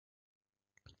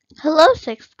Hello,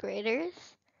 6th graders.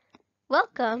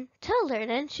 Welcome to Learn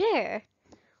and Share.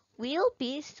 We'll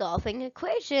be solving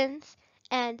equations,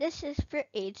 and this is for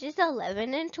ages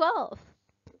 11 and 12.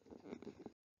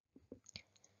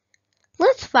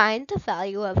 Let's find the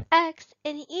value of x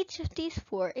in each of these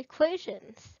four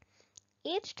equations.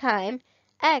 Each time,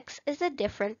 x is a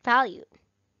different value.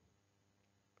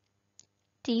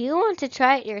 Do you want to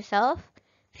try it yourself?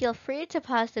 Feel free to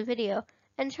pause the video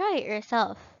and try it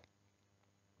yourself.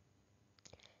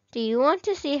 Do you want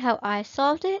to see how I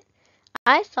solved it?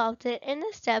 I solved it in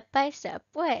a step-by-step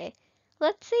way.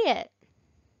 Let's see it.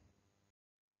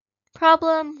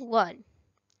 Problem 1.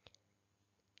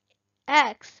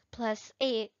 X plus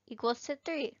 8 equals to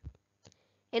 3.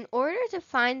 In order to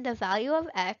find the value of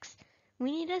x,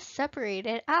 we need to separate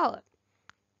it out.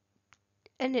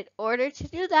 And in order to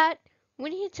do that, we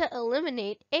need to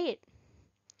eliminate 8.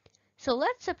 So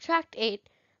let's subtract 8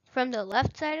 from the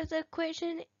left side of the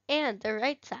equation and the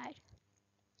right side.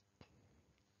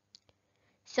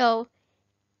 So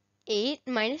 8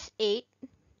 minus 8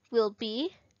 will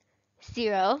be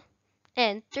 0,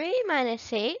 and 3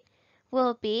 minus 8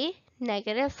 will be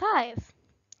negative 5.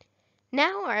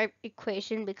 Now our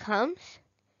equation becomes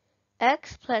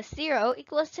x plus 0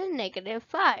 equals to negative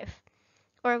 5.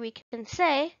 Or we can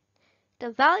say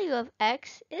the value of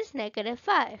x is negative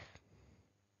 5.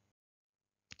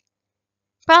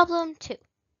 Problem 2.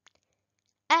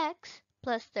 X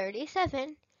plus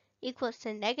 37 equals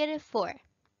to negative 4.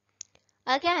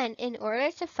 Again, in order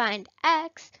to find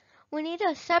x, we need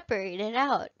to separate it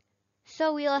out.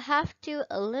 So we'll have to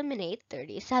eliminate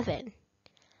 37.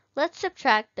 Let's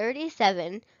subtract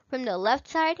 37 from the left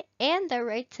side and the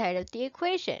right side of the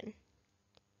equation.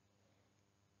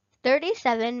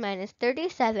 37 minus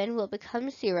 37 will become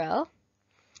 0,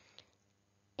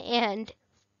 and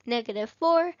negative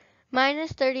 4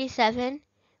 minus 37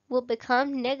 will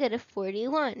become negative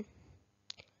 41.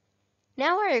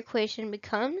 Now our equation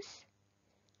becomes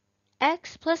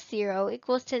x plus 0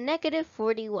 equals to negative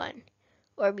 41,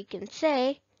 or we can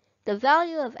say the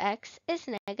value of x is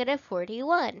negative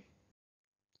 41.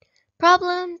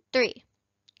 Problem 3.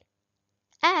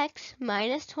 X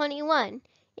minus 21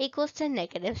 equals to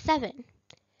negative 7.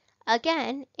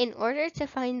 Again, in order to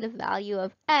find the value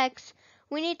of x,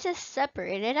 we need to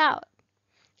separate it out.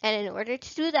 And in order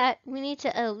to do that, we need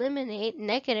to eliminate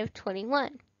negative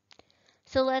 21.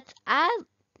 So let's add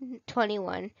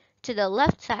 21 to the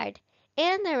left side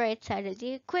and the right side of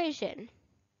the equation.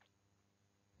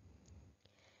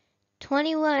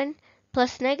 21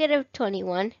 plus negative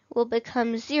 21 will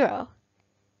become 0.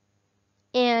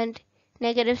 And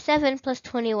negative 7 plus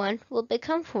 21 will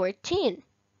become 14.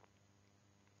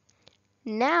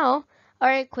 Now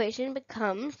our equation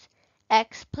becomes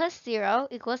x plus 0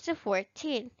 equals to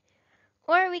 14.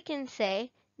 Or we can say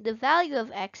the value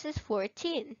of x is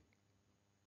 14.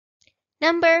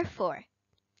 Number 4.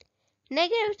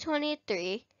 Negative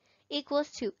 23 equals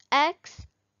to x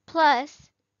plus,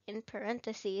 in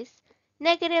parentheses,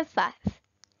 negative 5.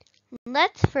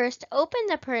 Let's first open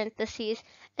the parentheses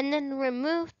and then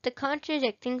remove the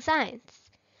contradicting signs.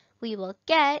 We will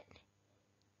get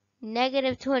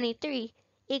negative 23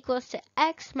 equals to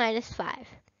x minus 5.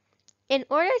 In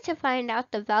order to find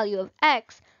out the value of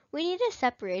x, we need to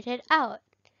separate it out.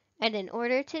 And in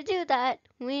order to do that,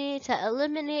 we need to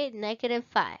eliminate negative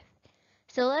 5.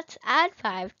 So let's add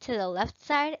 5 to the left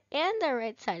side and the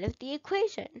right side of the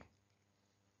equation.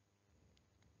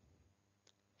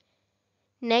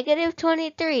 Negative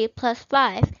 23 plus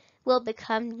 5 will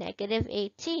become negative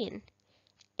 18.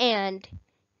 And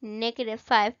negative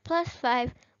 5 plus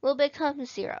 5 will become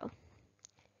 0.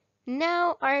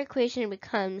 Now our equation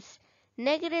becomes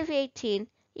negative 18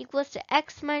 equals to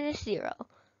x minus 0.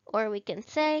 Or we can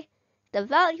say the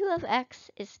value of x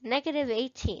is negative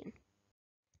 18.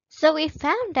 So we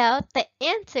found out the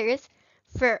answers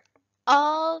for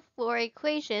all four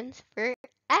equations for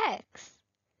x.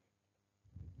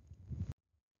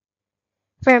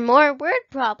 For more word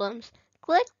problems,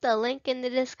 click the link in the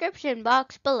description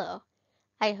box below.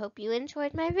 I hope you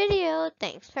enjoyed my video.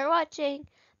 Thanks for watching.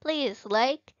 Please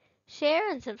like, share,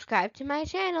 and subscribe to my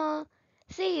channel.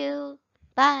 See you.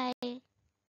 Bye.